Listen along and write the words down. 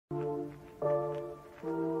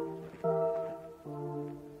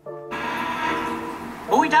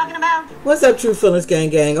talking about? What's up, True Feelings Gang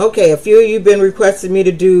Gang? Okay, a few of you been requesting me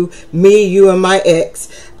to do me, you, and my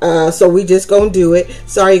ex. So we just gonna do it.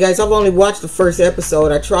 Sorry, guys, I've only watched the first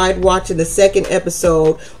episode. I tried watching the second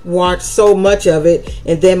episode, watched so much of it,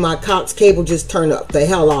 and then my Cox cable just turned up the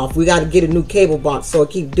hell off. We got to get a new cable box so I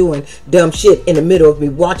keep doing dumb shit in the middle of me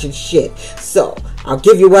watching shit. So I'll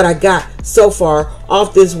give you what I got so far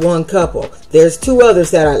off this one couple. There's two others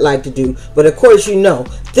that I'd like to do, but of course you know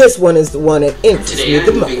this one is the one that interests me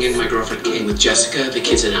the most. Today I'm moving in my girlfriend came with Jessica, the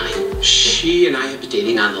kids, and I. She and I have been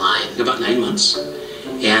dating online about 9 months,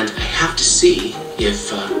 and I have to see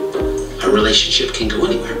if our relationship can go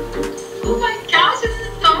anywhere. Oh my gosh, this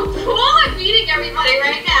is so cool! I'm meeting everybody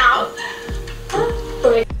right now.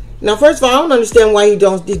 Now, first of all, I don't understand why he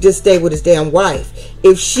just stay with his damn wife.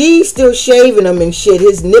 If she's still shaving him and shit,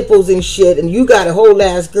 his nipples and shit, and you got a whole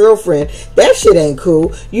ass girlfriend, that shit ain't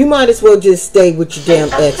cool. You might as well just stay with your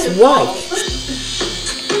damn ex-wife.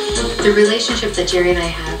 The relationship that Jerry and I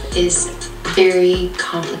have is very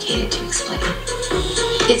complicated to explain.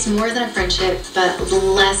 It's more than a friendship, but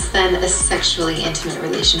less than a sexually intimate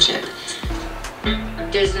relationship.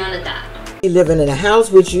 There's none of that. He living in a house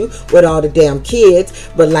with you with all the damn kids,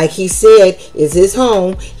 but like he said, it's his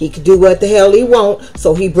home. He can do what the hell he want,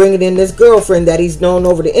 so he bringing in this girlfriend that he's known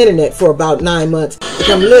over the internet for about 9 months to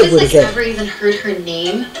come live with his ex. Ever even heard her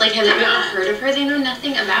name? Like, have they ever heard of her? They know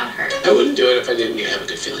nothing about her. I wouldn't do it if I didn't have a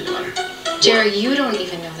good feeling about her. Jerry, you don't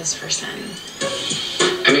even know this person.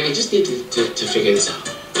 I mean, I just need to figure this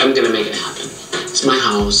out. I'm gonna make it happen. It's my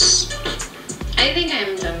house. I think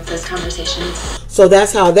I'm done with this conversation. So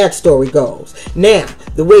that's how that story goes. Now,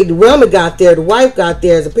 the way the woman got there, the wife got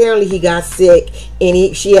there, is apparently he got sick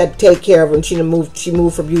and she had to take care of him. She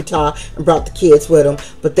moved from Utah and brought the kids with him.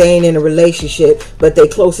 But they ain't in a relationship, but they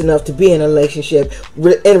close enough to be in a relationship,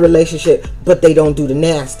 but they don't do the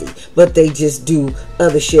nasty. But they just do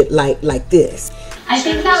other shit like this. I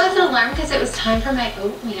think that was an alarm because it was time for my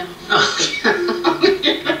oatmeal.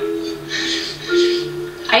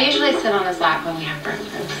 I usually sit on his lap when we have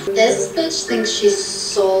breakfast. This bitch thinks she's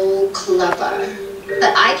so clever,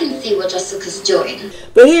 but I can see what Jessica's doing.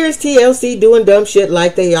 But here's TLC doing dumb shit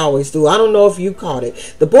like they always do. I don't know if you caught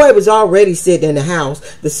it. The boy was already sitting in the house,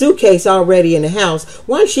 the suitcase already in the house.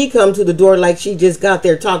 Why she come to the door like she just got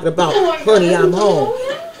there talking about, honey, I'm home?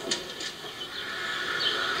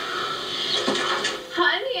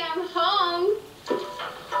 Honey, I'm home.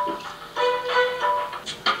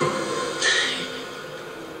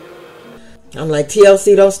 I'm like,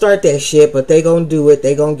 TLC, don't start that shit, but they gonna do it.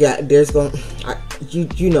 They gonna get,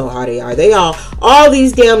 you know how they are. They all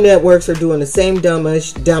these damn networks are doing the same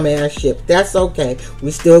dumbass shit. That's okay.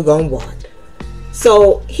 We still gonna watch.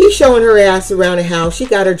 So he's showing her ass around the house. She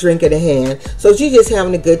got her drink in her hand. So she's just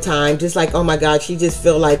having a good time. Just like, oh my God, she just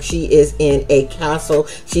feel like she is in a castle.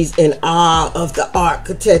 She's in awe of the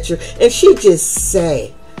architecture. And she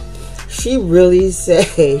really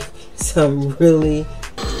say some really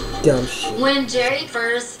dumb shit. When Jerry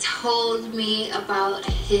first told me about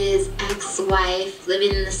his ex-wife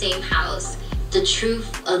living in the same house, the truth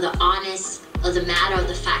of the honest of the matter of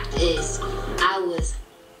the fact is, I was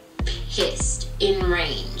pissed,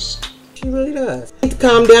 enraged. She really does. You need to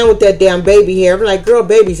calm down with that damn baby hair. I'm like, girl,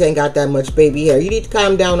 babies ain't got that much baby hair. You need to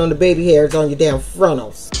calm down on the baby hairs on your damn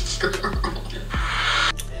frontals.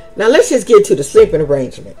 Now let's just get to the sleeping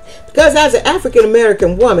arrangement. Because as an African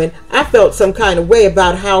American woman, I felt some kind of way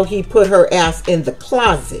about how he put her ass in the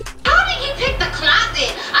closet. How did he pick the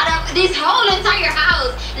closet out of this whole entire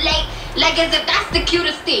house? Like as if that's the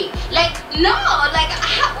cutest thing. Like, no, like,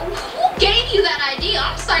 who gave you that idea?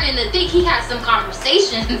 I'm starting to think he had some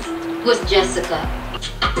conversations with Jessica.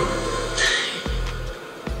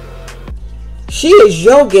 She is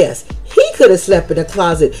your guest. He could have slept in a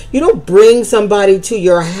closet. You don't bring somebody to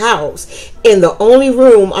your house in the only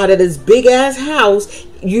room out of this big ass house.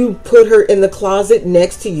 You put her in the closet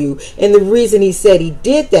next to you. And the reason he said he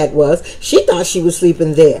did that was she thought she was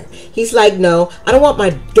sleeping there. He's like, no, I don't want my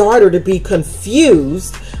daughter to be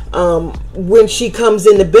confused when she comes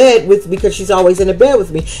in the bed because she's always in the bed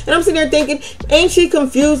with me. And I'm sitting there thinking, ain't she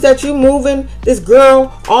confused that you moving this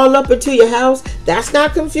girl all up into your house? That's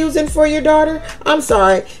not confusing for your daughter? I'm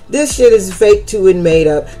sorry. This shit is fake too and made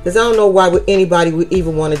up, because I don't know why anybody would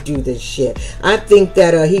even want to do this shit. I think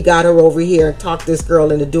that he got her over here and talked this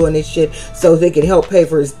girl into doing this shit so they could help pay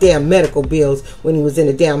for his damn medical bills when he was in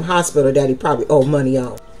the damn hospital that he probably owed money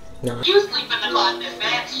on. No. You sleep in the closet,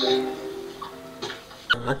 bitch.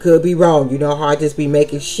 I could be wrong. You know how I just be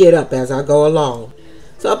making shit up as I go along.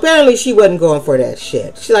 So apparently she wasn't going for that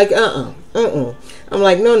shit. She's like, I'm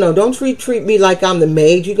like, no, don't treat me like I'm the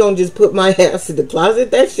maid. You gonna just put my ass in the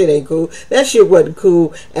closet? That shit ain't cool. That shit wasn't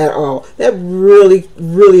cool at all. That really,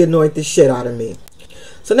 really annoyed the shit out of me.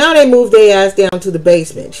 So now they moved their ass down to the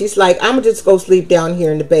basement. She's like, I'm gonna just go sleep down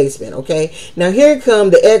here in the basement, okay? Now here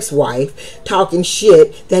come the ex-wife talking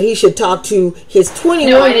shit that he should talk to his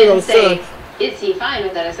 21-year-old son. Is he fine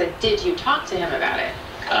with that? I said, did you talk to him about it?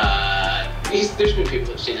 There's been people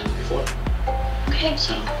who've seen him before. Okay.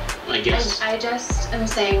 So, I guess. I just am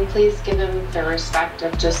saying, please give him the respect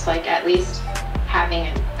of just like at least having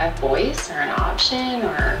a voice or an option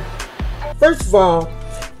or... First of all,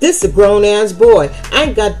 this is a grown-ass boy. I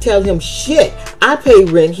ain't got to tell him shit. I pay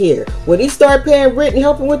rent here. When he start paying rent and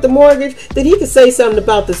helping with the mortgage, then he can say something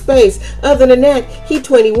about the space. Other than that, he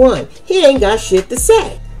 21. He ain't got shit to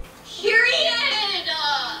say. Period.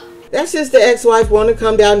 That's just the ex-wife want to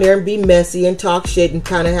come down there and be messy and talk shit and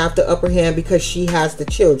kind of have the upper hand because she has the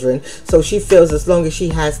children. So she feels as long as she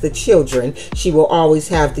has the children, she will always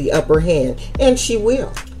have the upper hand. And she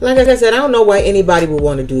will. Like I said, I don't know why anybody would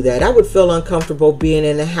want to do that. I would feel uncomfortable being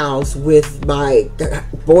in the house with my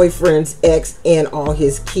boyfriend's ex and all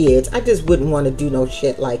his kids. I just wouldn't want to do no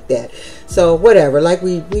shit like that. So whatever. Like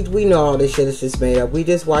we know all this shit is just made up. We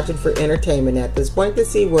just watch it for entertainment at this point to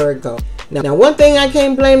see where it goes. Now, one thing I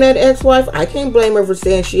can't blame that ex-wife. I can't blame her for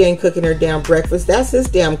saying she ain't cooking her damn breakfast. That's his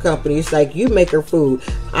damn company. It's like, you make her food.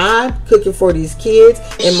 I'm cooking for these kids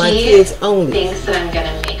and my kids only. She thinks that I'm going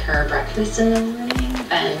to make her breakfast in the morning,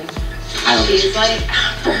 then she's like,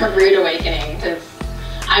 for her rude awakening, because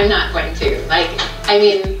I'm not going to. Like, I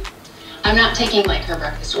mean, I'm not taking like her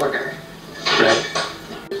breakfast order. Right.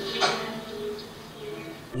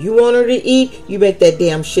 You want her to eat, you make that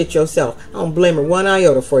damn shit yourself. I don't blame her one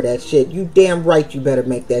iota for that shit. You damn right you better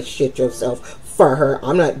make that shit yourself for her.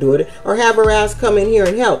 I'm not doing it. Or have her ass come in here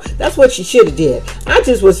and help. That's what she should have did. I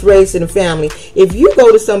just was raised in a family. If you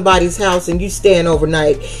go to somebody's house and you staying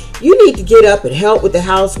overnight, you need to get up and help with the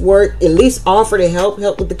housework. At least offer to help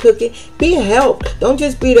with the cooking. Be a help. Don't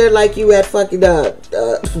just be there like you at fucking at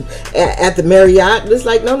the Marriott. It's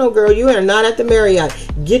like, no, girl, you are not at the Marriott.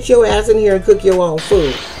 Get your ass in here and cook your own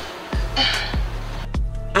food.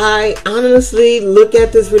 I honestly look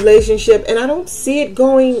at this relationship and I don't see it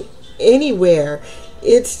going anywhere.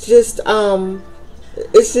 It's just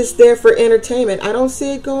there for entertainment. I don't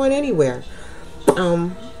see it going anywhere.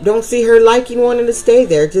 Don't see her liking wanting to stay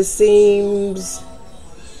there. It just seems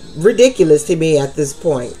ridiculous to me at this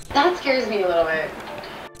point. That scares me a little bit.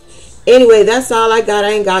 Anyway, that's all I got. I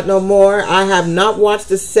ain't got no more. I have not watched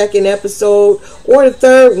the second episode or the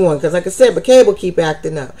third one because, like I said, my cable keep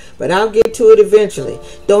acting up. But I'll get to it eventually.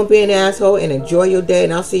 Don't be an asshole and enjoy your day.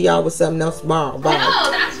 And I'll see y'all with something else tomorrow. Bye.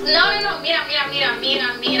 No, mira,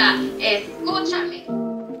 escúchame.